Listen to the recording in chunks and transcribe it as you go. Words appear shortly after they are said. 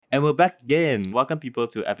And we're back again. Welcome people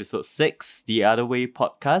to episode 6, The Other Way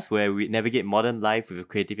podcast, where we navigate modern life with a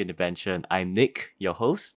creative intervention. I'm Nick, your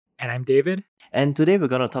host. And I'm David. And today we're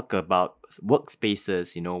going to talk about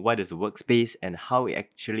workspaces, what is a workspace and how it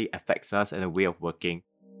actually affects us and a way of working.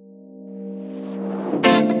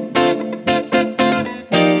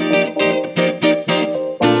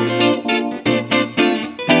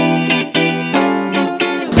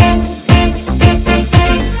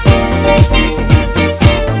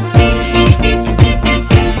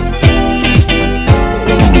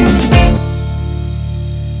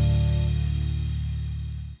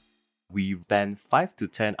 We spend 5 to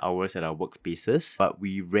 10 hours at our workspaces, but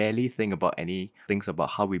we rarely think about any things about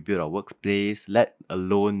how we build our workspace, let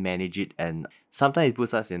alone manage it, and sometimes it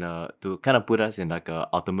puts us in like a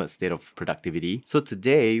ultimate state of productivity. So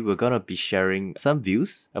today we're gonna be sharing some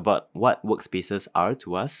views about what workspaces are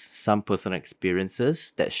to us, some personal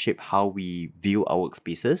experiences that shape how we view our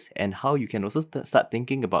workspaces, and how you can also start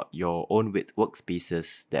thinking about your own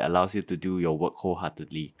workspaces that allows you to do your work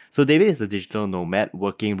wholeheartedly. So David is a digital nomad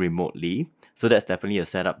working remotely. So that's definitely a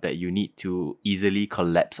setup that you need to easily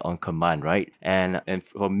collapse on command, right? And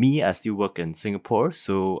for me, I still work in Singapore.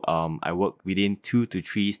 So I work within 2 to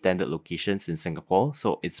 3 standard locations in Singapore.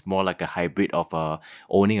 So it's more like a hybrid of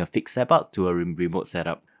owning a fixed setup to a remote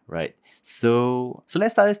setup. Right. So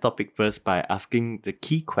let's start this topic first by asking the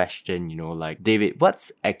key question, David,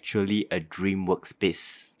 what's actually a dream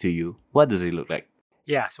workspace to you? What does it look like?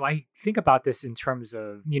 Yeah, so I think about this in terms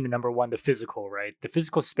of, number one, the physical, right? The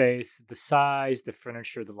physical space, the size, the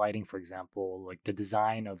furniture, the lighting, for example, like the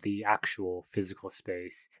design of the actual physical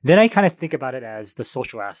space. Then I kind of think about it as the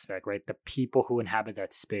social aspect, right? The people who inhabit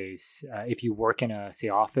that space. If you work in a, say,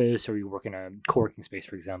 office or you work in a co-working space,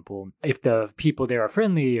 for example, if the people there are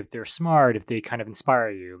friendly, if they're smart, if they kind of inspire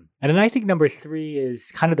you. And then I think number 3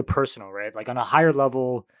 is kind of the personal, right? Like on a higher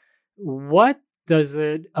level, what does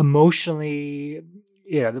it emotionally,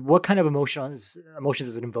 what kind of emotions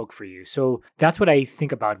does it invoke for you? So that's what I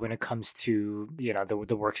think about when it comes to, the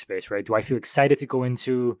workspace, right? Do I feel excited to go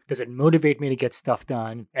into? Does it motivate me to get stuff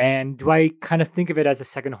done? And do I kind of think of it as a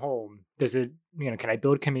second home? Does it, can I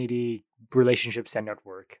build community, relationships, and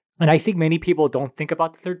network? And I think many people don't think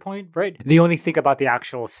about the third point, right? They only think about the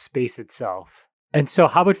actual space itself. And so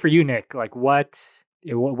how about for you, Nick? Like what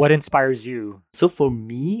inspires you? So for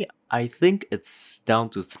me, I think it's down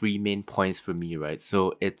to 3 main points for me, right?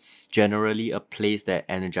 So it's generally a place that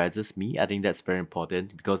energizes me. I think that's very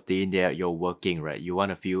important because day in, day out, you're working, right? You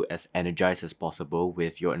want to feel as energized as possible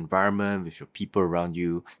with your environment, with your people around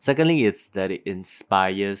you. Secondly, it's that it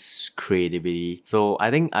inspires creativity. So I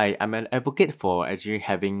think I'm an advocate for actually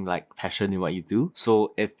having like passion in what you do.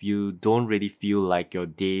 So if you don't really feel like your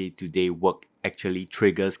day-to-day work actually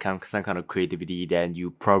triggers some kind of creativity, then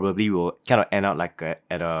you probably will kind of end up like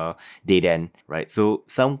at a dead end, right? So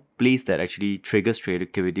some place that actually triggers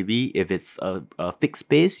creativity, if it's a fixed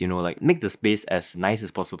space, like make the space as nice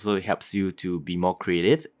as possible so it helps you to be more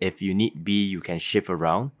creative. If you need be, you can shift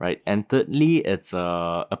around, right? And thirdly, it's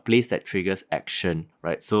a place that triggers action,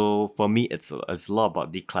 right? So for me, it's a lot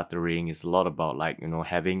about decluttering. It's a lot about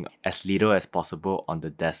having as little as possible on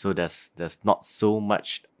the desk, so there's not so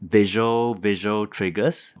much visual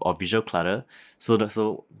triggers or visual clutter.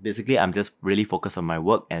 So basically, I'm just really focused on my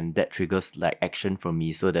work, and that triggers like action for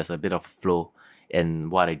me. So there's a bit of flow in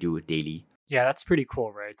what I do daily. Yeah, that's pretty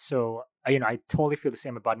cool, right? So I totally feel the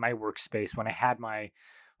same about my workspace when I had my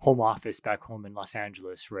home office back home in Los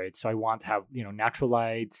Angeles, right? So I want to have natural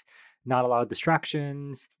lights, not a lot of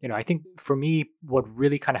distractions. I think for me, what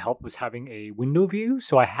really kind of helped was having a window view.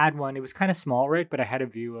 So I had one. It was kind of small, right? But I had a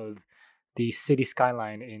view of the city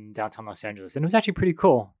skyline in downtown Los Angeles. And it was actually pretty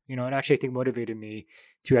cool. It actually, I think, motivated me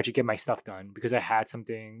to actually get my stuff done because I had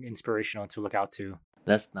something inspirational to look out to.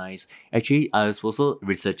 That's nice. Actually, I was also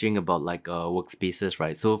researching about workspaces,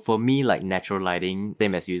 right? So for me, like natural lighting,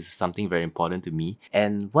 same as you, is something very important to me.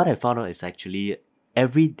 And what I found out is actually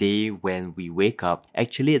every day when we wake up,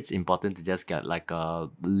 actually it's important to just get like a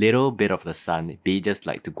little bit of the sun, be just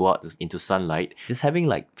like to go out into sunlight. Just having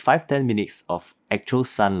like 5-10 minutes of actual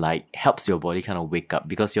sunlight helps your body kind of wake up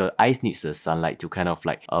because your eyes needs the sunlight to kind of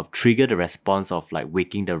like trigger the response of like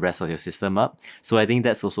waking the rest of your system up. So I think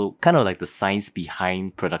that's also kind of like the science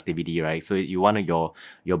behind productivity, right? So you want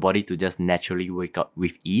your body to just naturally wake up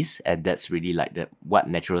with ease, and that's really like what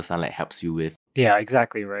natural sunlight helps you with. Yeah,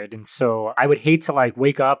 exactly, right. And so I would hate to like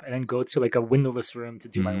wake up and then go to like a windowless room to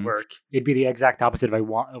do my work. It'd be the exact opposite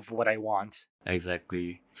of what I want.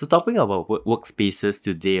 Exactly. So talking about workspaces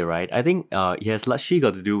today, right? I think it has largely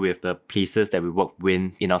got to do with the places that we work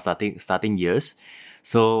with in our starting years.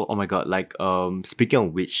 So, oh my god, like speaking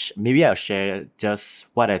of which, maybe I'll share just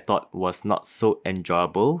what I thought was not so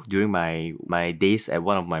enjoyable during my days at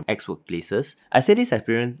one of my ex workplaces. I say this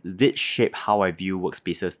experience did shape how I view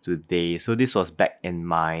workspaces today. So this was back in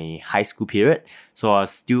my high school period. So I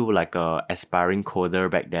was still like a aspiring coder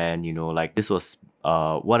back then, like this was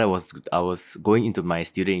what I was going into my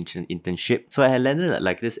student internship. So I had landed at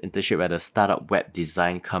like this internship at a startup web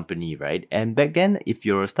design company, right? And back then, if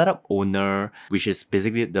you're a startup owner, which is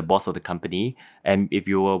basically the boss of the company, and if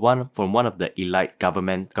you were one of the elite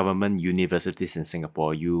government universities in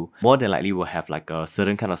Singapore, you more than likely will have like a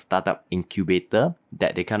certain kind of startup incubator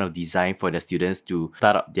that they kind of design for their students to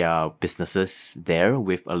start up their businesses there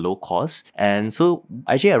with a low cost. And so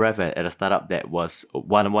I actually arrived at a startup that was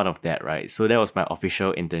one of that, right? So that was my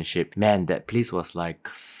official internship. Man, that place was like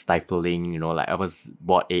stifling, like I was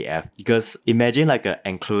bored AF. Because imagine like an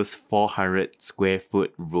enclosed 400 square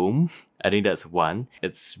foot room. I think that's one.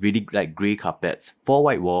 It's really like grey carpets, 4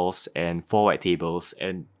 white walls and 4 white tables,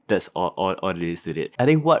 and that's all it is to it. I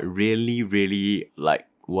think what really like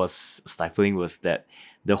was stifling was that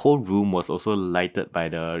the whole room was also lighted by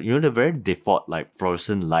the very default like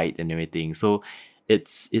fluorescent light and everything. So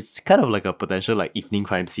it's kind of like a potential like evening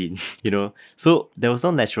crime scene, So there was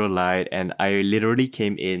no natural light, and I literally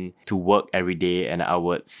came in to work every day, and I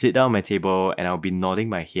would sit down at my table and I'll be nodding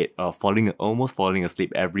my head, almost falling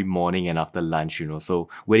asleep every morning and after lunch, So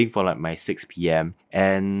waiting for like my 6 p.m.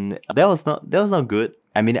 And that was not good.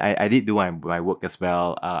 I mean, I did do my work as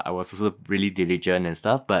well. I was also really diligent and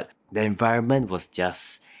stuff, but the environment was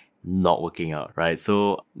just not working out, right?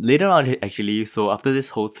 So later on, actually, so after this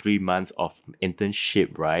whole 3 months of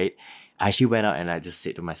internship, right, I actually went out and I just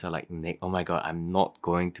said to myself, like, Nick, oh my God, I'm not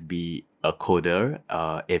going to be a coder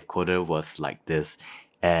if coder was like this.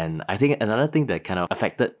 And I think another thing that kind of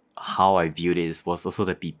affected how I viewed it was also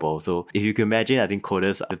the people. So if you can imagine, I think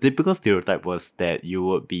the typical stereotype was that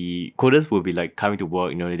coders would be like coming to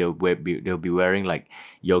work, they'll be wearing like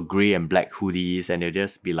your grey and black hoodies, and they'll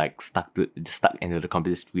just be like stuck into the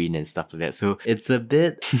computer screen and stuff like that. So it's a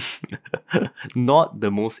bit not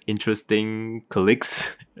the most interesting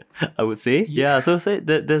colleagues, I would say. Yeah. So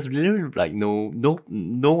there's really like no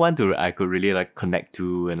one I could really like connect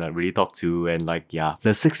to and like really talk to, and like yeah,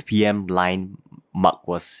 the 6 p.m. line mark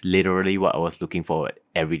was literally what I was looking for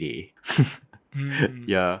every day.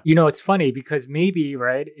 Yeah. It's funny because maybe,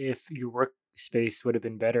 right, if your workspace would have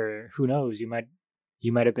been better, who knows, you might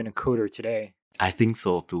have been a coder today. I think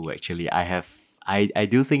so too, actually. I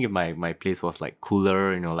do think if my place was like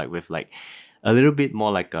cooler, like with like a little bit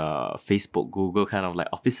more like a Facebook, Google kind of like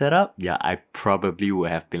office setup, yeah, I probably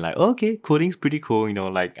would have been like, okay, coding's pretty cool,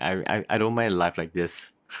 like I don't mind a life like this.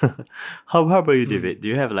 How about you, David? Do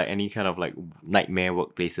you have like any kind of like nightmare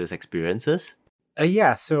workplaces experiences?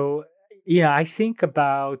 Yeah. So I think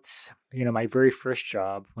about my very first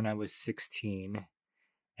job when I was 16,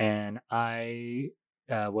 and I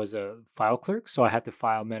was a file clerk, so I had to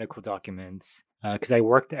file medical documents because I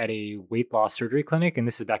worked at a weight loss surgery clinic, and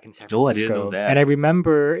this is back in San Francisco. Oh, I didn't know that. And I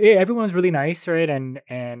remember everyone was really nice, right?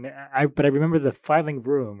 But I remember the filing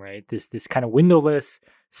room, right? This kind of windowless,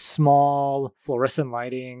 small, fluorescent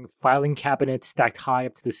lighting, filing cabinets stacked high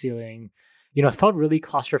up to the ceiling. It felt really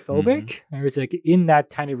claustrophobic. I was like in that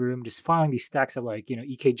tiny room, just filing these stacks of like,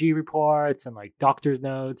 EKG reports and like doctor's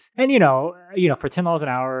notes. And, for $10 an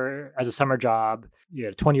hour as a summer job,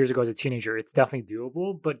 20 years ago as a teenager, it's definitely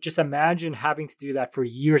doable. But just imagine having to do that for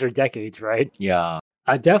years or decades, right? Yeah.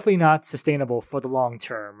 Definitely not sustainable for the long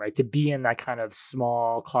term, right? To be in that kind of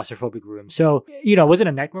small claustrophobic room. So, it wasn't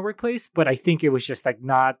a nightmare workplace, but I think it was just like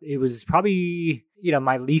it was probably,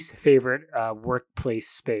 my least favorite workplace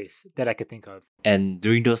space that I could think of. And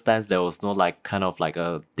during those times, there was no like kind of like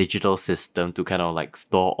a digital system to kind of like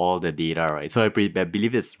store all the data, right? So I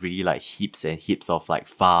believe it's really like heaps and heaps of like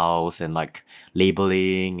files and like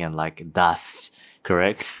labeling and like dust,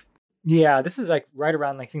 correct? Yeah, this is like right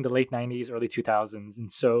around, I think, the late 90s, early 2000s. And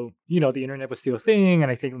so, the internet was still a thing.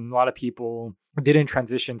 And I think a lot of people didn't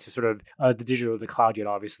transition to sort of the digital, the cloud yet,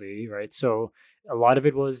 obviously, right? So a lot of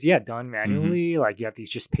it was, done manually. Like you have these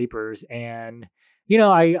just papers. And,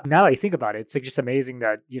 now that I think about it, it's like just amazing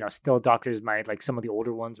that, still doctors might, like some of the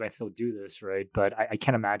older ones might still do this, right? But I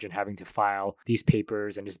can't imagine having to file these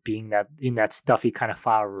papers and just being in that stuffy kind of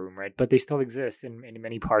file room, right? But they still exist in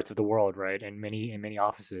many parts of the world, right? And in many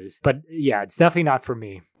offices. But yeah, it's definitely not for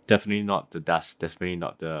me. Definitely not the dust. Definitely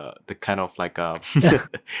not the kind of like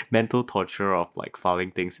mental torture of like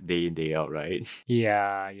filing things day in, day out, right?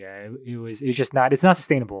 Yeah. It's not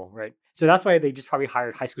sustainable, right? So that's why they just probably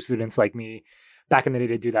hired high school students like me back in the day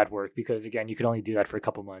to do that work, because again, you could only do that for a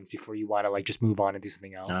couple months before you want to like just move on and do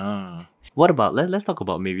something else. What about let's talk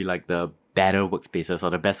about maybe like the better workspaces or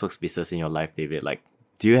the best workspaces in your life, David. Like,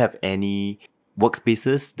 do you have any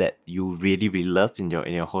workspaces that you really, really loved in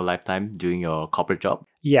your whole lifetime doing your corporate job?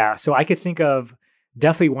 Yeah, so I could think of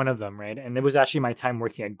definitely one of them, right? And it was actually my time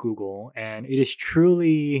working at Google, and it is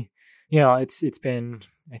truly, it's been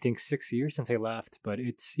I think 6 years since I left, but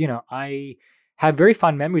it's I have very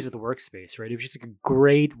fond memories of the workspace, right? It was just like a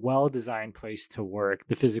great, well-designed place to work.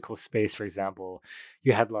 The physical space, for example,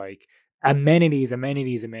 you had like amenities,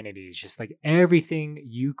 just like everything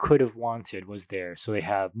you could have wanted was there. So they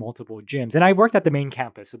have multiple gyms, and I worked at the main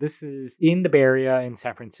campus, so this is in the Bay Area in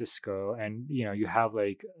San Francisco. And you have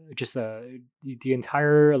like just the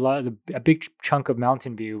entire, a big chunk of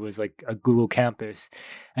Mountain View was like a Google campus,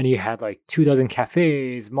 and you had like 24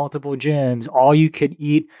 cafes, multiple gyms, all you could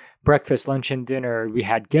eat breakfast, lunch, and dinner. We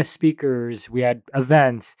had guest speakers, we had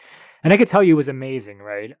events. And I could tell you it was amazing,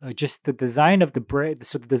 right? Just the design of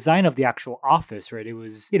the design of the actual office, right? It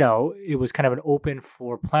was, it was kind of an open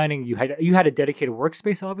floor planning. You had a dedicated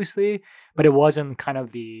workspace, obviously, but it wasn't kind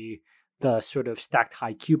of the sort of stacked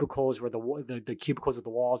high cubicles where the cubicles with the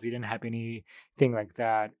walls. We didn't have anything like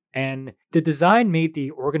that. And the design made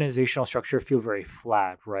the organizational structure feel very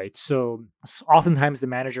flat, right? So oftentimes the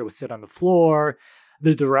manager would sit on the floor.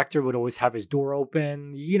 The director would always have his door open.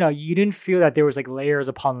 You didn't feel that there was like layers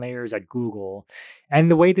upon layers at Google. And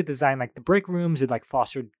the way they designed like the break rooms, it like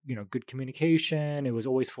fostered, good communication. It was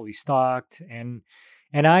always fully stocked. And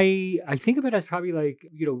I think of it as probably like,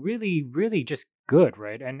 really, really just good,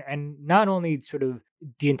 right? And not only sort of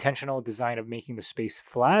the intentional design of making the space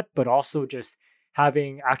flat, but also just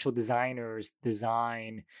having actual designers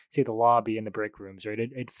design, say, the lobby and the break rooms, right?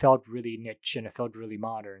 It felt really niche and it felt really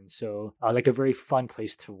modern. So like a very fun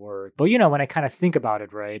place to work. But, when I kind of think about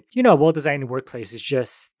it, right, a well-designed workplace is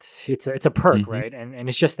just, it's a perk, right? And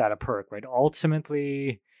it's just that, a perk, right?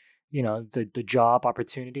 Ultimately, the job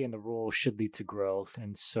opportunity and the role should lead to growth.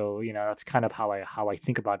 And so, that's kind of how I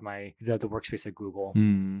think about the workspace at Google.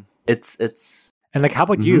 It's And like, how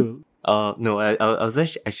about you? No, I was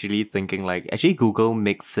actually thinking like actually Google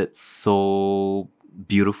makes it so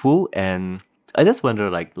beautiful, and I just wonder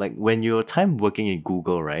like when your time working in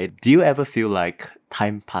Google, right? Do you ever feel like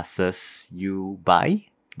time passes you by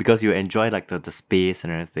because you enjoy like the space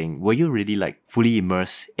and everything? Were you really like fully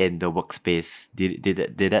immersed in the workspace? Did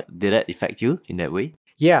that affect you in that way?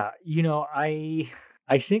 Yeah,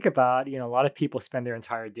 I think about, a lot of people spend their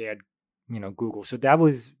entire day at Google. So that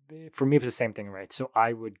was, for me, it was the same thing, right? So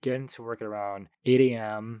I would get into work at around 8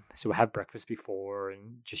 a.m. So have breakfast before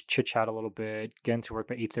and just chit chat a little bit, get into work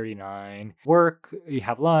by 8:39, work, you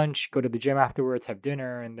have lunch, go to the gym afterwards, have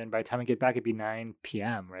dinner. And then by the time I get back, it'd be 9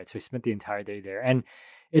 p.m., right? So I spent the entire day there. And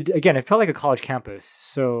it felt like a college campus.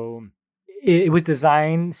 So it was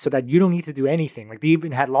designed so that you don't need to do anything. Like they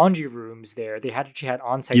even had laundry rooms there. They actually had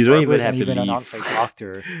on-site You don't even barbers have and to even an leave. on-site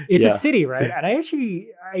doctor. It's a city, right? And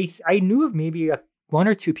I knew of maybe one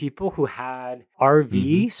or two people who had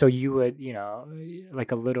RV. So you would,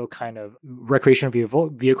 like a little kind of recreational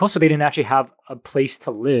vehicle. So they didn't actually have a place to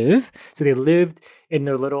live. So they lived in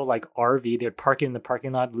their little like RV. They'd park in the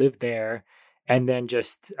parking lot, live there, and then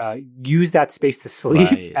just use that space to sleep,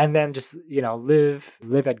 Right. and then just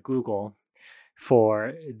live at Google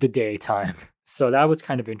for the daytime. So that was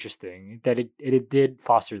kind of interesting that it did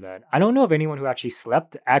foster that. I don't know of anyone who actually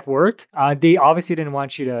slept at work. They obviously didn't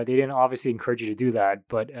they didn't obviously encourage you to do that,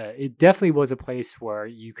 but it definitely was a place where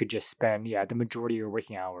you could just spend, the majority of your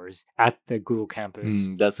working hours at the Google campus.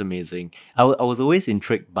 That's amazing. I was always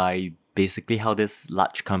intrigued by basically how these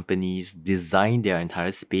large companies design their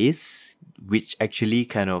entire space, which actually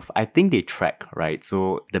kind of, I think they track, right?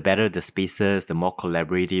 So the better the spaces, the more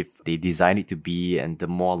collaborative they design it to be, and the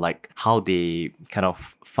more like how they kind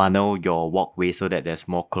of funnel your walkway so that there's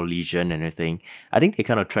more collision and everything. I think they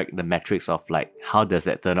kind of track the metrics of like, how does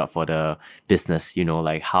that turn out for the business,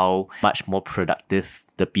 like how much more productive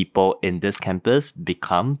the people in this campus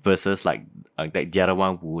become versus like the other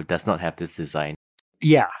one who does not have this design.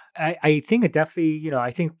 Yeah, I think it definitely, I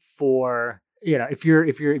think for, if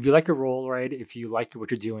you like your role, right? If you like what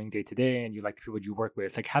you're doing day to day and you like the people you work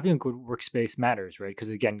with, like having a good workspace matters, right? Because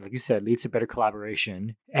again, like you said, leads to better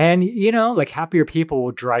collaboration. And, like happier people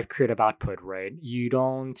will drive creative output, right? You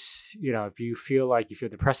don't, if you feel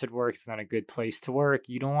depressed at work, it's not a good place to work,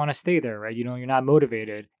 you don't want to stay there, right? You're not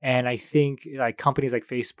motivated. And I think like companies like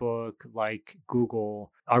Facebook, like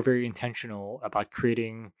Google are very intentional about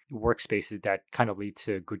creating workspaces that kind of lead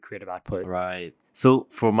to good creative output. Right. So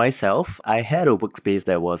for myself, I had a workspace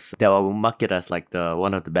that I will mark it as like the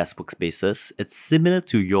one of the best workspaces. It's similar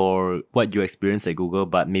to your what you experienced at Google,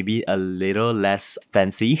 but maybe a little less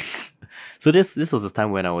fancy. So this was a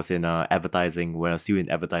time when I was in advertising. When I was still in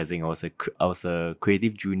advertising, I was a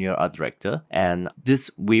creative junior art director, and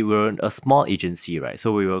this we were a small agency, right?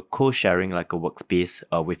 So we were co-sharing like a workspace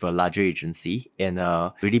with a larger agency in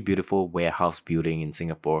a really beautiful warehouse building in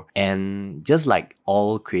Singapore. And just like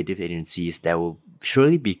all creative agencies, there will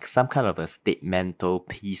surely be some kind of a statemental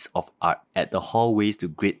piece of art at the hallways to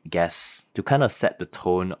greet guests to kind of set the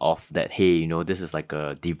tone of that, hey, this is like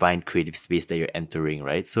a divine creative space that you're entering,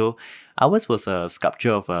 right? So ours was a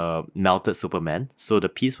sculpture of a melted Superman. So the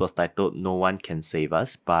piece was titled No One Can Save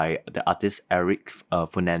Us by the artists Eric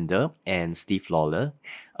Funander and Steve Lawler,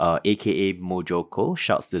 aka Mojoko.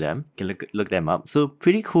 Shouts to them. You can look them up. So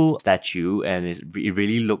pretty cool statue, and it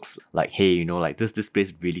really looks like, hey, like this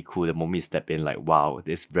place is really cool. The moment you step in, like, wow,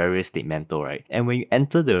 it's very statemental, right? And when you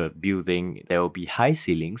enter the building, there will be high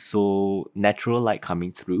ceilings, so natural light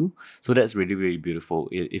coming through. So that's really, really beautiful.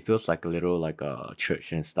 It feels like a little like a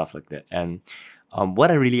church and stuff like that. And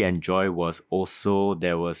what I really enjoy was also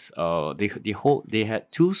there was they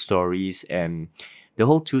had 2 stories, and the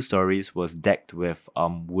whole 2 stories was decked with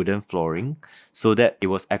wooden flooring, so that it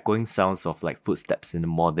was echoing sounds of like footsteps in the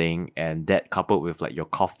morning, and that coupled with like your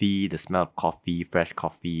coffee, the smell of coffee, fresh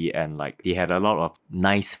coffee, and like they had a lot of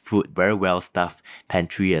nice food, very well stuffed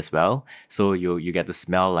pantry as well. So you get to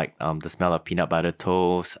smell like the smell of peanut butter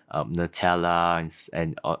toast, Nutella,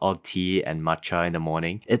 and all tea and matcha in the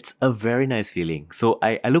morning. It's a very nice feeling. So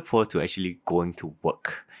I look forward to actually going to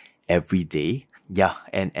work every day. Yeah,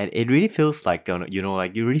 and it really feels like like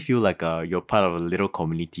you really feel like you're part of a little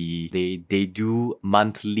community. They do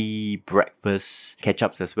monthly breakfast catch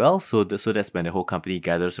ups as well. So that's when the whole company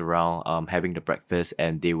gathers around having the breakfast,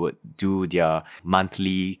 and they would do their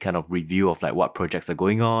monthly kind of review of like what projects are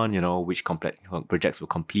going on, which complex projects were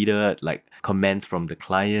completed, like comments from the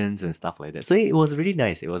clients and stuff like that. So it was really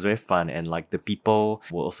nice. It was very fun, and like the people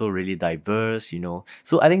were also really diverse.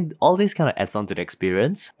 So I think all this kind of adds on to the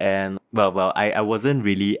experience. And well, I wasn't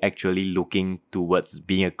really actually looking towards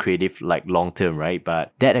being a creative like long term, right?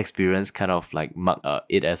 But that experience kind of like marked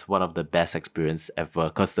it as one of the best experience ever,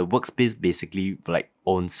 because the workspace basically like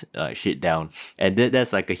owns shit down, and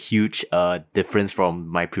that's like a huge difference from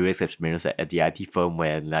my previous experience at the IT firm,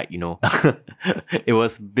 where like it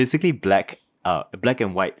was basically black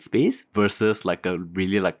and white space versus like a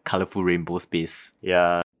really like colorful rainbow space.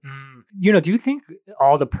 Yeah. Do you think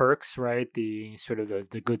all the perks, right? The sort of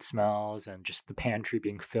the good smells and just the pantry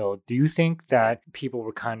being filled, do you think that people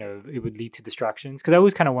were it would lead to distractions? Because I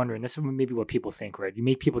was kind of wondering, this is maybe what people think, right? You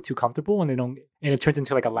make people too comfortable and it turns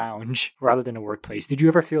into like a lounge rather than a workplace. Did you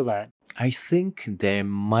ever feel that? I think there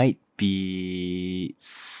might be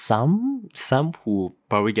some who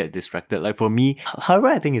probably get distracted. Like for me, however,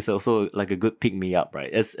 I think it's also like a good pick me up,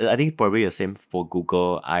 right? I think probably the same for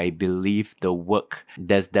Google. I believe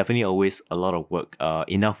there's definitely always a lot of work,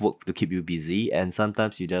 enough work to keep you busy, and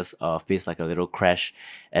sometimes you just face like a little crash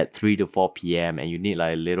at 3 to 4 p.m. and you need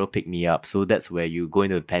like a little pick me up. So that's where you go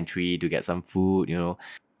into the pantry to get some food.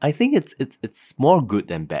 I think it's more good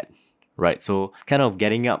than bad, right? So kind of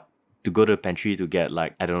getting up to go to the pantry to get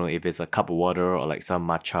like, I don't know if it's a cup of water or like some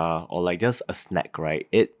matcha or like just a snack, right?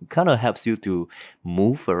 It kind of helps you to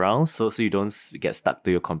move around, so you don't get stuck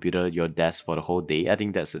to your computer, your desk for the whole day. I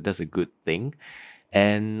think that's a good thing.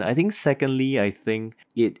 And I think secondly, I think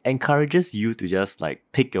it encourages you to just like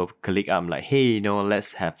pick your colleague up, like, hey,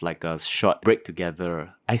 let's have like a short break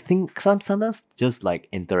together. I think sometimes just like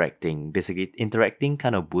basically interacting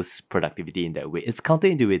kind of boosts productivity in that way. It's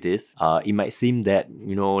counterintuitive. It might seem that,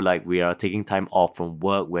 like we are taking time off from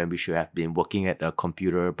work when we should have been working at a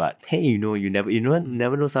computer. But hey, never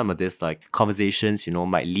know, some of this like conversations,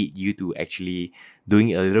 might lead you to actually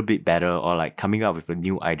doing a little bit better, or like coming up with a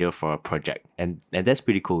new idea for a project. And that's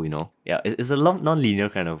pretty cool. Yeah, it's a non-linear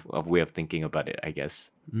kind of way of thinking about it, I guess.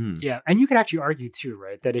 Yeah. And you could actually argue too,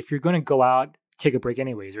 right? That if you're going to go out, take a break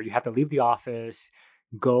anyways, or you have to leave the office,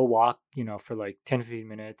 go walk, for like 10, 15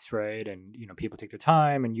 minutes, right? And, people take their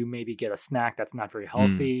time and you maybe get a snack that's not very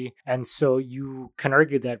healthy. And so you can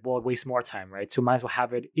argue that, well, it wastes more time, right? So might as well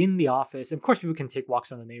have it in the office. Of course, people can take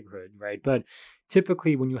walks around the neighborhood, right? But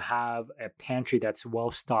typically when you have a pantry that's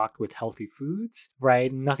well stocked with healthy foods,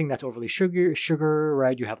 right? Nothing that's overly sugar,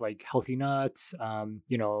 right? You have like healthy nuts,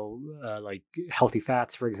 like healthy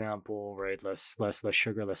fats, for example, right? Less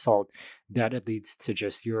sugar, less salt. That it leads to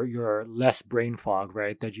just your less brain fog, right?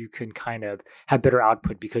 right? That you can kind of have better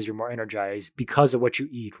output because you're more energized because of what you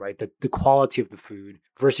eat, right? The quality of the food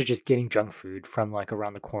versus just getting junk food from like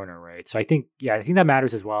around the corner, right? So I think, yeah, I think that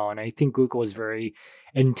matters as well. And I think Google is very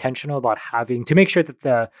intentional about having to make sure that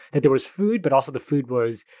that there was food, but also the food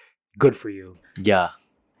was good for you. Yeah,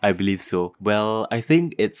 I believe so. Well, I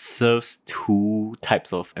think it serves two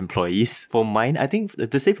types of employees. For mine, I think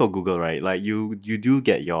the same for Google, right? Like you do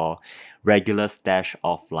get your regular stash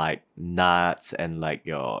of like nuts and like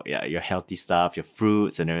your healthy stuff, your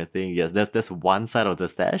fruits and everything. Yes, that's one side of the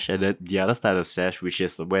stash, and then the other side of the stash, which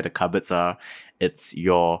is where the cupboards are. It's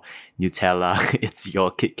your Nutella, it's your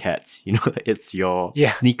Kit Kats, it's your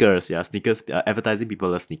Yeah. sneakers. Yeah, sneakers. Advertising people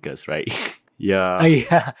love sneakers, right? Yeah.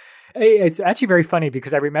 Yeah. It's actually very funny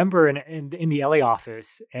because I remember in the LA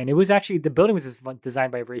office, and it was actually, the building was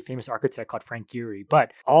designed by a very famous architect called Frank Gehry,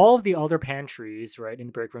 but all of the other pantries, right, in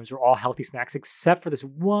the break rooms were all healthy snacks except for this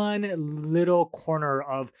one little corner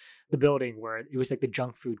of the building where it was like the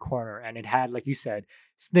junk food corner, and it had, like you said,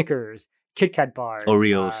 Snickers, Kit Kat bars,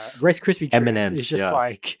 Oreos, Rice Krispie treats. M&Ms, It's just yeah.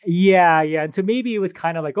 like, yeah. And so maybe it was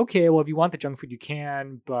kind of like, okay, well, if you want the junk food, you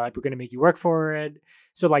can, but we're going to make you work for it.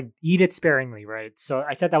 So like, eat it sparingly, right? So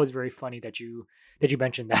I thought that was very funny that you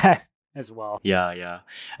mentioned that as well. Yeah.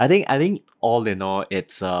 I think all in all,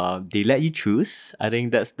 it's they let you choose. I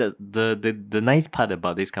think that's the nice part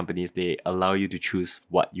about these companies. They allow you to choose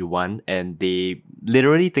what you want, and they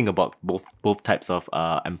literally think about both types of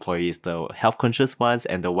employees, the health conscious ones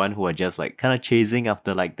and the one who are just like kind of chasing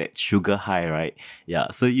after like that sugar high, right?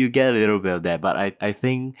 Yeah. So you get a little bit of that, but I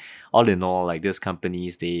think all in all, like these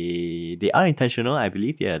companies, they are intentional. I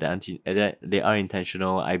believe, yeah, they are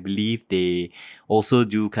intentional. I believe they also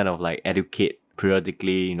do kind of like educate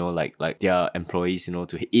periodically, like their employees,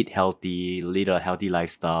 to eat healthy, lead a healthy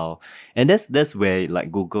lifestyle. And that's where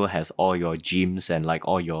like Google has all your gyms and like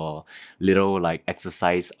all your little like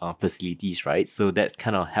exercise facilities, right? So that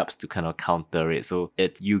kind of helps to kind of counter it. So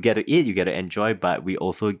you get to eat, you get to enjoy, but we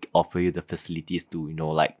also offer you the facilities to,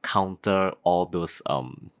 like counter all those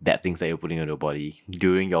bad things that you're putting on your body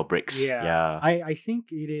during your breaks. Yeah. I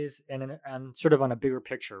think it is, and sort of on a bigger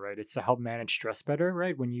picture, right? It's to help manage stress better,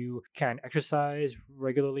 right? When you can exercise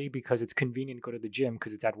regularly because it's convenient to go to the gym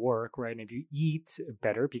because it's at work, right? And if you eat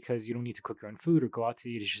better because you don't need to cook your own food or go out to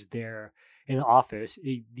eat, it's just there in the office,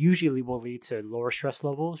 it usually will lead to lower stress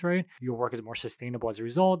levels, right? Your work is more sustainable as a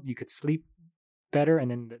result. You could sleep better, and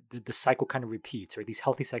then the cycle kind of repeats, or these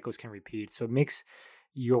healthy cycles can repeat. So it makes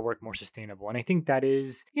your work more sustainable. And I think that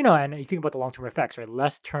is, and you think about the long-term effects, right?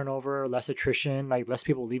 Less turnover, less attrition, like less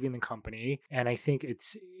people leaving the company. And I think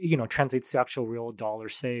it's, translates to actual real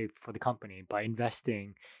dollars saved for the company by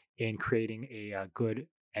investing in creating a good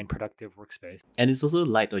and productive workspace. And it's also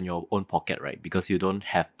light on your own pocket, right? Because you don't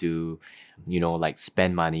have to, like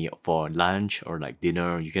spend money for lunch or like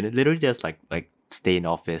dinner. You can literally just like stay in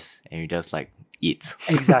office and you just like eat.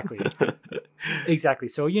 Exactly.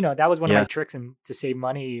 So, that was one of my tricks to save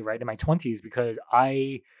money, right, in my 20s, because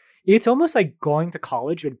it's almost like going to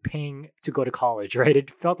college and paying to go to college, right?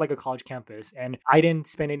 It felt like a college campus. And I didn't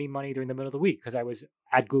spend any money during the middle of the week because I was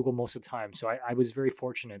at Google most of the time. So I was very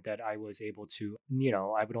fortunate that I was able to,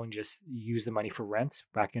 I would only just use the money for rent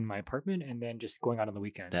back in my apartment and then just going out on the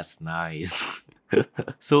weekend. That's nice.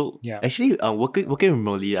 So yeah, actually, working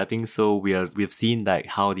remotely, I think so. We've seen like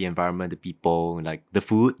how the environment, the people, like the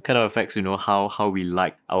food, kind of affects how we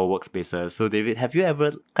like our workspaces. So David, have you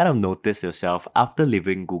ever kind of noticed yourself after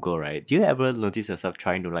leaving Google, right? Do you ever notice yourself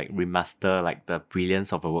trying to like remaster like the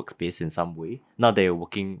brilliance of a workspace in some way? Now that you're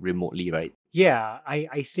working remotely, right? Yeah,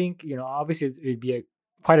 I think, obviously it'd be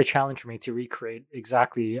quite a challenge for me to recreate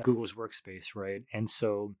exactly Google's workspace, right? And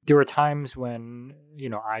so there were times when,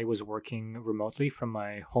 I was working remotely from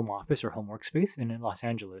my home office or home workspace in Los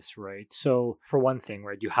Angeles, right? So for one thing,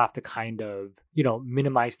 right, you have to kind of,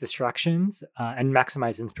 minimize distractions and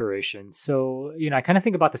maximize inspiration. So, I kind of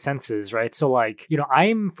think about the senses, right? So like,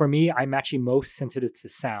 I'm actually most sensitive to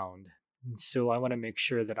sound. And so I want to make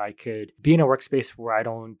sure that I could be in a workspace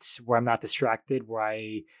where I'm not distracted, where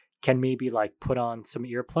I can maybe like put on some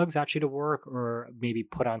earplugs actually to work, or maybe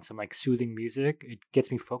put on some like soothing music. It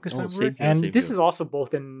gets me focused on work. And this is also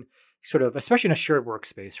both in sort of, especially in a shared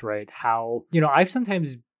workspace, right? How, I've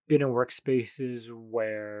sometimes been in workspaces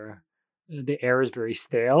where the air is very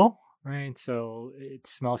stale, right? So it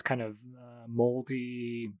smells kind of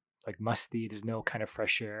moldy, like musty. There's no kind of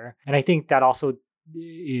fresh air. And I think that also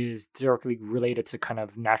is directly related to kind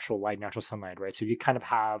of natural light, natural sunlight, right? So you kind of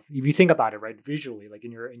have, if you think about it, right, visually, like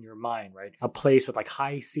in your mind, right, a place with like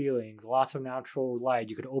high ceilings, lots of natural light,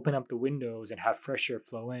 you could open up the windows and have fresh air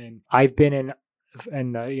flow in. I've been in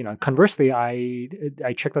conversely,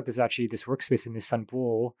 I checked out this workspace in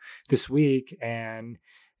Istanbul this week, and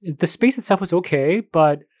the space itself was okay,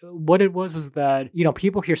 but what it was that,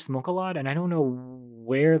 people here smoke a lot, and I don't know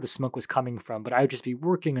where the smoke was coming from, but I would just be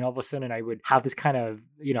working, and all of a sudden I would have this kind of,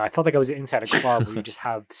 I felt like I was inside a club where you just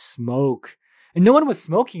have smoke. And no one was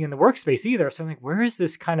smoking in the workspace either. So I'm like, where is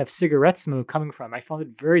this kind of cigarette smoke coming from? I found it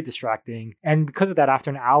very distracting. And because of that, after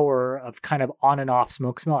an hour of kind of on and off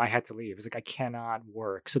smoke smell, I had to leave. It's like, I cannot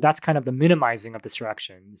work. So that's kind of the minimizing of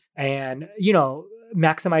distractions and,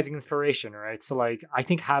 maximizing inspiration, right? So like, I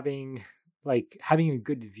think having a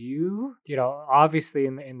good view, obviously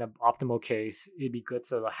in the optimal case, it'd be good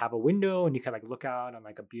to have a window and you can like look out on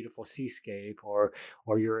like a beautiful seascape, or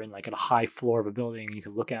you're in like a high floor of a building and you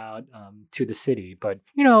can look out to the city. But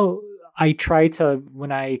I try to,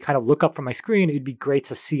 when I kind of look up from my screen, it'd be great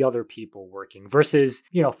to see other people working versus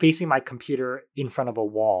facing my computer in front of a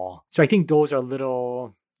wall. So I think those are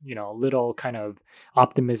little kind of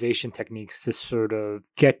optimization techniques to sort of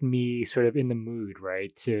get me sort of in the mood,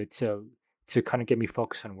 right? To kind of get me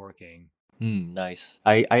focused on working. Nice.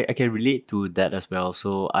 I can relate to that as well.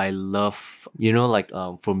 So I love,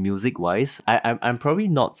 for music wise, I'm probably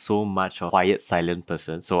not so much a quiet, silent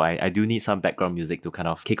person. So I do need some background music to kind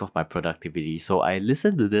of kick off my productivity. So I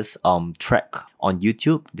listen to this track on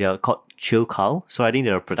YouTube. They're called Chill Carl. So I think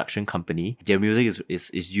they're a production company. Their music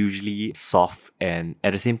is usually soft, and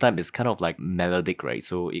at the same time it's kind of like melodic, right?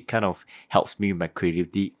 So it kind of helps me with my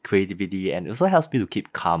creativity and also helps me to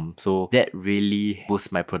keep calm. So that really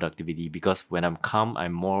boosts my productivity, because when I'm calm,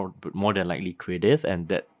 I'm more than likely creative,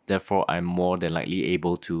 and therefore I'm more than likely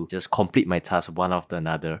able to just complete my task one after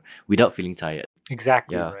another without feeling tired.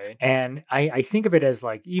 Exactly, Yeah. right. And I think of it as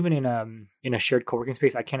like, even in a shared co-working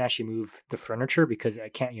space, I can't actually move the furniture because I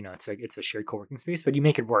can't, it's a shared co-working space, but you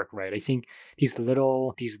make it work, right? I think these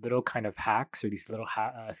little kind of hacks, or these little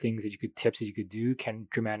things tips that you could do, can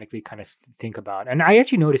dramatically kind of think about. And I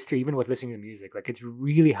actually noticed too, even with listening to music, like it's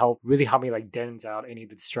really helped me like deaden out any of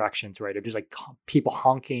the distractions, right? If there's like people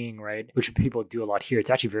honking, right, which people do a lot here, it's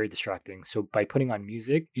actually very distracting. So by putting on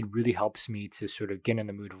music, it really helps me to sort of get in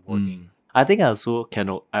the mood of working. I think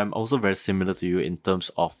I'm also very similar to you in terms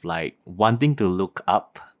of like wanting to look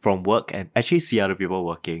up from work and actually see other people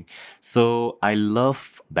working. So I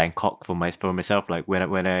love Bangkok for myself. Like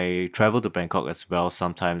when I travel to Bangkok as well,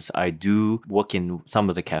 sometimes I do work in some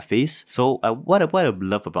of the cafes. So what I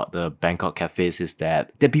love about the Bangkok cafes is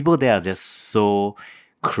that the people there are just so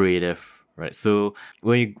creative. Right, so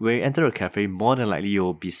when you enter a cafe, more than likely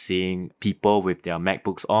you'll be seeing people with their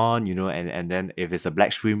MacBooks on, and then if it's a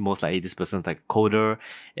black screen, most likely this person's like a coder.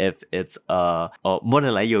 If it's or more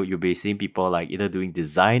than likely you'll be seeing people like either doing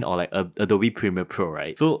design or like Adobe Premiere Pro,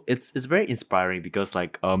 right? So it's very inspiring, because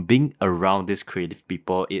like being around these creative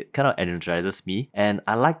people, it kind of energizes me, and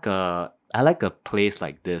I like a place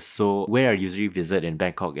like this. So where I usually visit in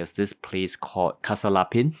Bangkok is this place called Casa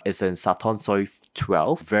Lapin. It's in Sathorn Soi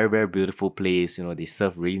 12. Very, very beautiful place. They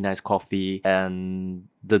serve really nice coffee, and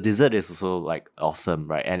the dessert is also like awesome,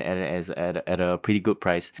 right? And it's at a pretty good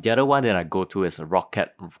price. The other one that I go to is a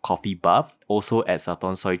Rocket Coffee Bar, also at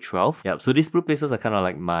Sathorn Soi 12. Yep. So these two places are kind of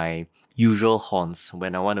like my usual haunts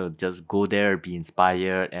when I want to just go there, be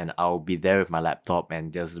inspired, and I'll be there with my laptop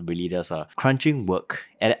and just really just crunching work.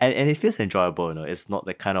 And it feels enjoyable, It's not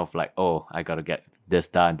the kind of like, oh, I gotta get this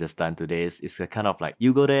done today. It's the kind of like,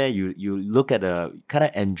 you go there, you look at kind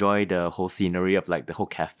of enjoy the whole scenery of like the whole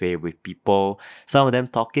cafe with people, some of them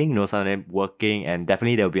talking, some of them working, and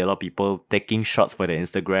definitely there'll be a lot of people taking shots for their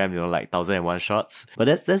Instagram, like 1001 shots.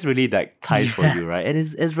 But that's really like ties for you, right? And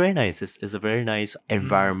it's very nice. It's a very nice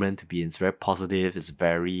environment to be in. It's very positive.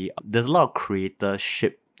 There's a lot of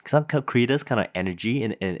creatorship, some kind of creators kind of energy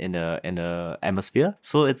in the atmosphere.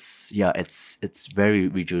 So it's very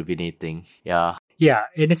rejuvenating. Yeah. Yeah,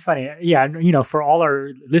 and it's funny. Yeah, for all our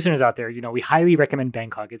listeners out there, we highly recommend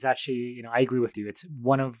Bangkok. It's actually, I agree with you. It's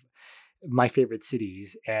one of my favorite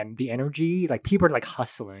cities, and the energy, like people are like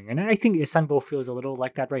hustling. And I think Istanbul feels a little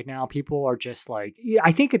like that right now. People are just like,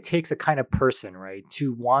 I think it takes a kind of person, right,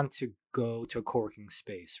 to want to go to a co-working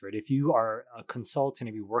space, right? If you are a consultant,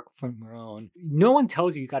 if you work from your own, no one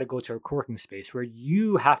tells you got to go to a co-working space, where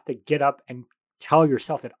you have to get up and tell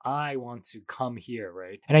yourself that I want to come here,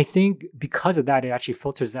 right? And I think because of that, it actually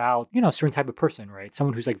filters out, a certain type of person, right?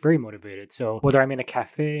 Someone who's like very motivated. So whether I'm in a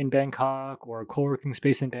cafe in Bangkok or a co-working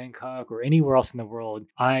space in Bangkok or anywhere else in the world,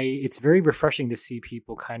 it's very refreshing to see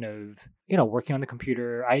people kind of, working on the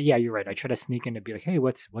computer. You're right. I try to sneak in to be like, hey,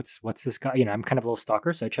 what's this guy? I'm kind of a little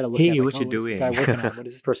stalker, so I try to look at like, what you doing? What's this guy working on? What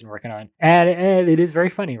is this person working on? And it is very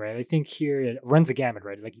funny, right? I think here it runs a gamut,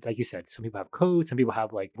 right? Like you said, some people have code, some people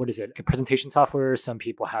have like, what is it? Like a presentation software. software, some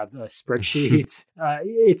people have spreadsheets.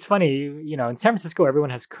 It's funny, in San Francisco, everyone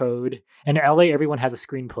has code, and in LA, everyone has a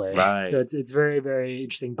screenplay. Right. So it's very, very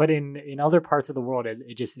interesting. But in other parts of the world,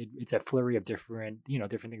 it's a flurry of different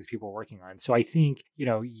things people are working on. So I think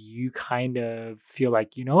you kind of feel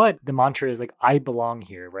like, you know what, the mantra is like, I belong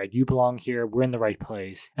here, right? You belong here. We're in the right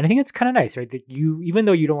place, and I think it's kind of nice, right? That even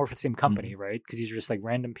though you don't work for the same company, right? Because these are just like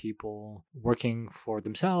random people working for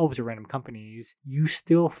themselves or random companies, you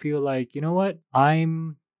still feel like, you know what,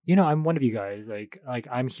 I'm one of you guys. Like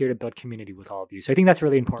I'm here to build community with all of you. So I think that's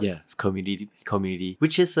really important. Yeah, it's community,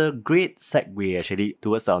 which is a great segue actually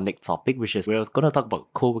towards our next topic, which is we're going to talk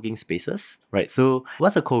about co-working spaces, right? So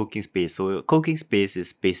what's a co-working space? So a co-working space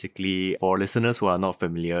is basically, for listeners who are not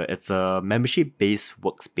familiar, it's a membership-based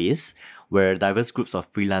workspace where diverse groups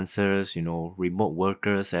of freelancers, remote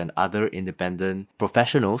workers and other independent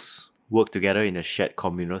professionals work together in a shared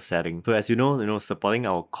communal setting. So as you know, supporting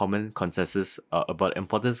our common consensus about the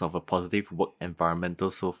importance of a positive work environment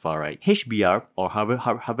so far, right? HBR, or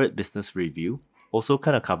Harvard Business Review, also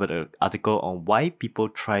kind of covered an article on why people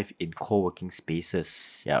thrive in co-working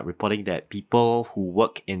spaces. Yeah, reporting that people who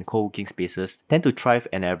work in co-working spaces tend to thrive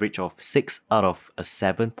an average of 6 out of a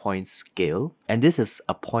 7-point scale. And this is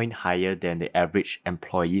a point higher than the average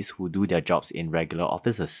employees who do their jobs in regular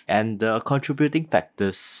offices. And the contributing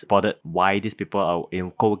factors spotted why these people are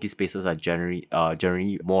in co-working spaces are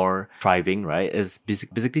generally more thriving, right? Is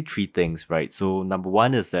basically three things, right? So number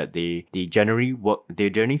one is that they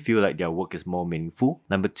generally feel like their work is more meaningful.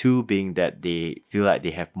 Number two being that they feel like they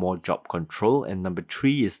have more job control, and number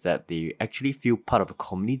three is that they actually feel part of a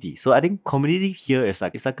community. So I think community here is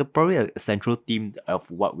probably a central theme of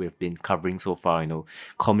what we've been covering so far.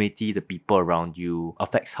 Community, the people around you,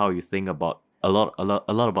 affects how you think about a lot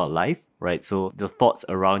about life, right? So the thoughts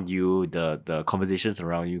around you, the conversations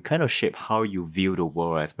around you kind of shape how you view the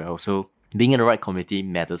world as well. So being in the right community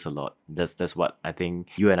matters a lot. That's what I think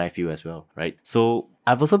you and I feel as well, right? So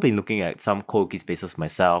I've also been looking at some co-working spaces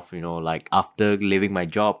myself, like after leaving my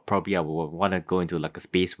job, probably I would want to go into like a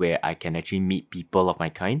space where I can actually meet people of my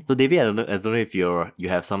kind. So David, I don't know if you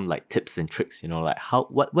have some like tips and tricks, like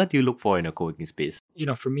what do you look for in a co-working space?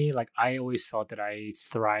 For me, like I always felt that I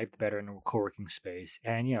thrived better in a co-working space.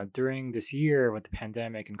 And, during this year with the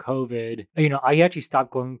pandemic and COVID, I actually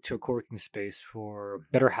stopped going to a co-working space for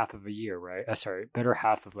better half of a year, right? Better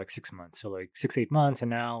half of like 6 months. So like 6-8 months. And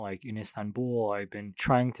now like in Istanbul, I've been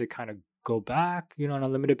trying to kind of go back, on a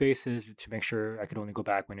limited basis to make sure I could only go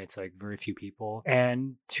back when it's like very few people.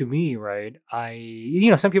 And to me, right,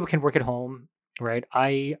 some people can work at home, right?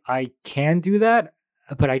 I can do that.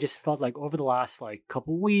 But I just felt like over the last like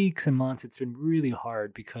couple weeks and months, it's been really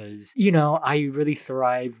hard because, I really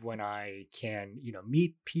thrive when I can,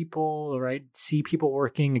 meet people, right? See people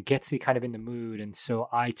working. It gets me kind of in the mood. And so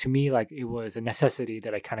to me, like it was a necessity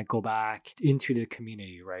that I kind of go back into the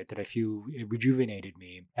community, right? That I feel it rejuvenated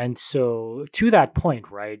me. And so to that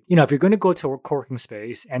point, right? If you're going to go to a co-working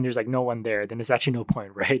space and there's like no one there, then there's actually no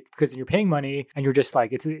point, right? Because you're paying money and you're just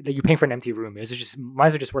like, you're paying for an empty room. Might as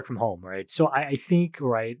well just work from home, right? So I think,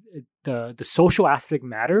 right, the social aspect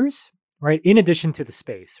matters, right, in addition to the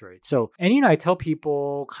space, right? So, and I tell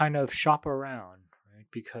people kind of shop around, right,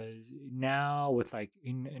 because now with like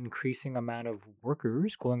increasing amount of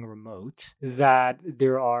workers going remote, that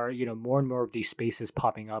there are more and more of these spaces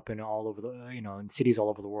popping up in all over the in cities all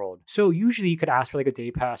over the world. So usually you could ask for like a day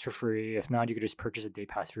pass for free. If not, you could just purchase a day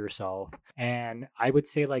pass for yourself. And I would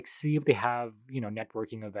say like see if they have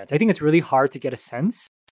networking events. I think it's really hard to get a sense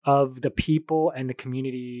of the people and the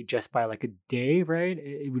community just by like a day, right?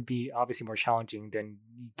 It would be obviously more challenging than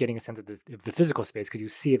getting a sense of the physical space because you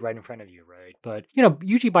see it right in front of you, right? But,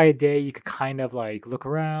 usually by a day, you could kind of like look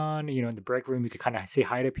around, in the break room, you could kind of say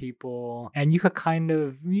hi to people and you could kind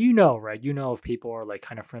of, right? If people are like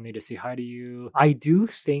kind of friendly to say hi to you. I do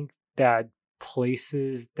think that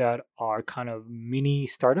places that are kind of mini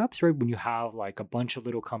startups, right? When you have like a bunch of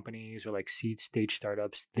little companies or like seed stage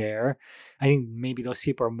startups there, I think maybe those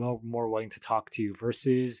people are more willing to talk to you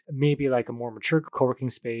versus maybe like a more mature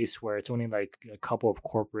co-working space where it's only like a couple of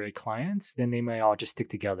corporate clients, then they may all just stick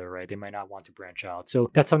together, right? They might not want to branch out.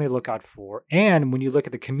 So that's something to look out for. And when you look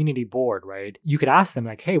at the community board, right, you could ask them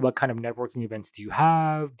like, hey, what kind of networking events do you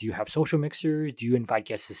have? Do you have social mixers? Do you invite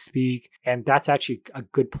guests to speak? And that's actually a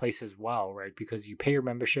good place as well, right? Because you pay your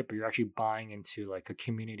membership, but you're actually buying into like a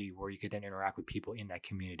community where you could then interact with people in that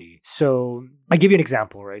community. So I give you an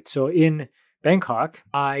example, right? So in Bangkok,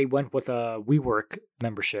 I went with a WeWork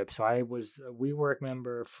membership. So I was a WeWork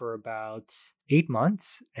member for about 8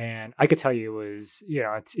 months. And I could tell you it was,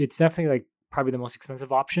 it's definitely like probably the most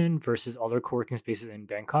expensive option versus other co-working spaces in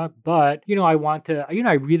Bangkok. But, I want to,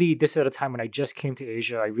 I really, this is at a time when I just came to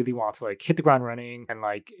Asia, I really want to like hit the ground running, and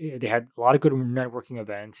like they had a lot of good networking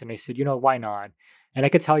events. And I said, why not? And I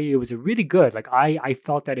could tell you it was a really good, like I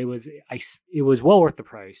felt that it was well worth the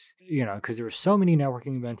price, because there were so many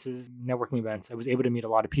networking events. I was able to meet a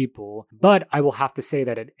lot of people, but I will have to say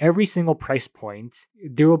that at every single price point,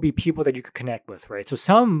 there will be people that you could connect with, right? So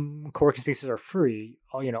some co-working spaces are free.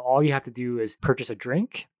 All you have to do is purchase a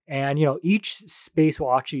drink. And, each space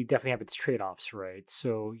will actually definitely have its trade-offs, right?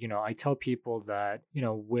 So, I tell people that,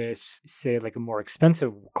 with say like a more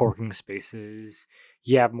expensive co-working spaces,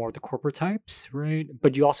 you have more of the corporate types, right?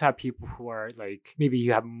 But you also have people who are like, maybe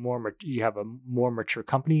you have a more mature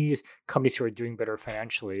companies who are doing better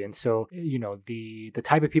financially. And so, the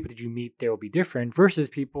type of people that you meet there will be different versus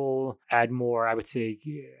people at more, I would say,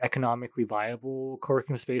 economically viable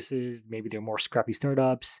co-working spaces. Maybe they're more scrappy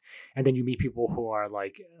startups. And then you meet people who are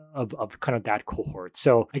like of kind of that cohort.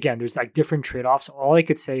 So again, there's like different trade-offs. All I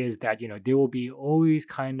could say is that, there will be always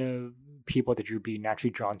kind of people that you'll be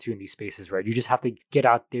naturally drawn to in these spaces, right? You just have to get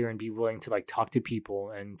out there and be willing to like talk to people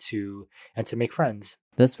and to make friends.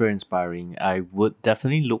 That's very inspiring. I would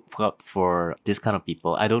definitely look out for this kind of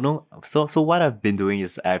people. I don't know. So what I've been doing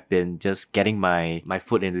is I've been just getting my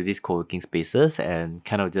foot into these co-working spaces and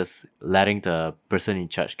kind of just letting the person in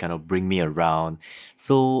charge kind of bring me around.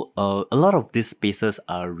 So a lot of these spaces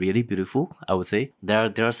are really beautiful, I would say.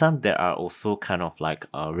 There are some that are also kind of like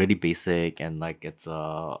really basic, and like it's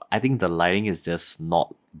I think the lighting is just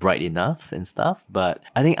not bright enough and stuff. But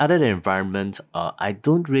I think other than environment, I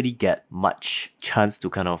don't really get much chance to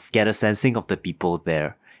kind of get a sensing of the people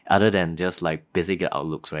there, other than just like basic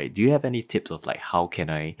outlooks, right? Do you have any tips of like how can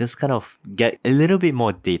I just kind of get a little bit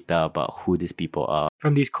more data about who these people are?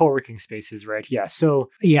 From these co-working spaces, right? Yeah. So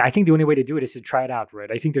I think the only way to do it is to try it out, right?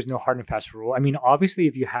 I think there's no hard and fast rule. I mean, obviously,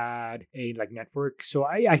 if you had a like network, so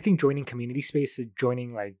I think joining community spaces,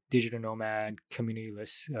 joining like digital nomad community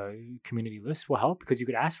lists will help, because you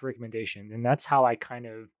could ask for recommendations, and that's how I kind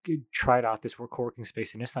of tried out this co-working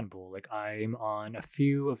space in Istanbul. Like I'm on a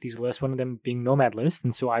few of these lists, one of them being Nomad List,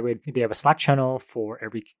 and so they have a Slack channel for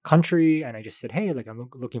every country, and I just said, hey, like I'm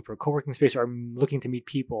looking for a co-working space, or I'm looking to meet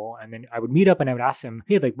people, and then I would meet up and I would ask them,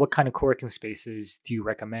 hey, like what kind of co-working spaces do you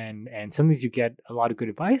recommend? And sometimes you get a lot of good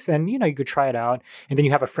advice, and you could try it out, and then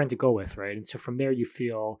you have a friend to go with, right? And so from there you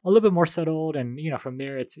feel a little bit more settled, and from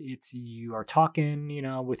there it's you are talking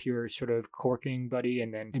with your sort of co-working buddy,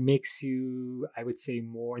 and then it makes you, I would say,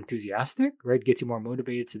 more enthusiastic, right? Gets you more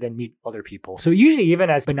motivated to then meet other people. So usually even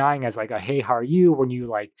as benign as like a hey, how are you, when you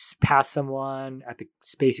like pass someone at the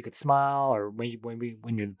space, you could smile, or when you're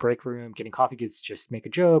in the break room getting coffee, just make a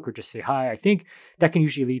joke or just say hi. I think that can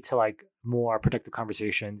usually lead to like more productive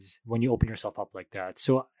conversations when you open yourself up like that.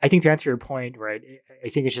 So I think to answer your point, right, I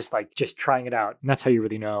think it's just trying it out, and that's how you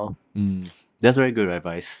really know. That's very good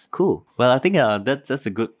advice. Cool. Well, I think that's a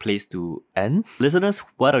good place to end. Listeners,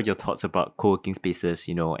 what are your thoughts about co-working spaces,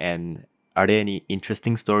 and are there any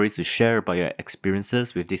interesting stories to share about your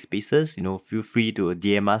experiences with these spaces? Feel free to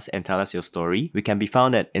DM us and tell us your story. We can be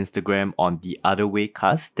found at Instagram on The Other Way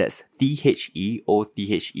Cast. That's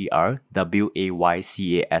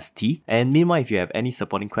TheOtherWaycast. And meanwhile, if you have any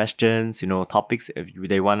supporting questions, topics if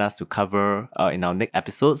they want us to cover in our next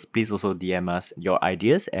episodes, please also DM us your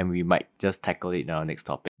ideas, and we might just tackle it in our next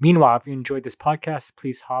topic. Meanwhile, if you enjoyed this podcast,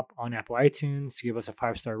 please hop on Apple iTunes to give us a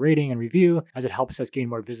 5-star rating and review, as it helps us gain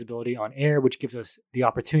more visibility on air, which gives us the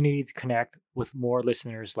opportunity to connect with more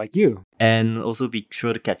listeners like you. And also be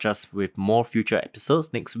sure to catch us with more future episodes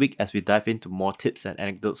next week as we dive into more tips and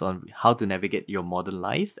anecdotes on how to navigate your modern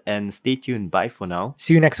life. And stay tuned. Bye for now.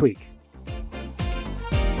 See you next week.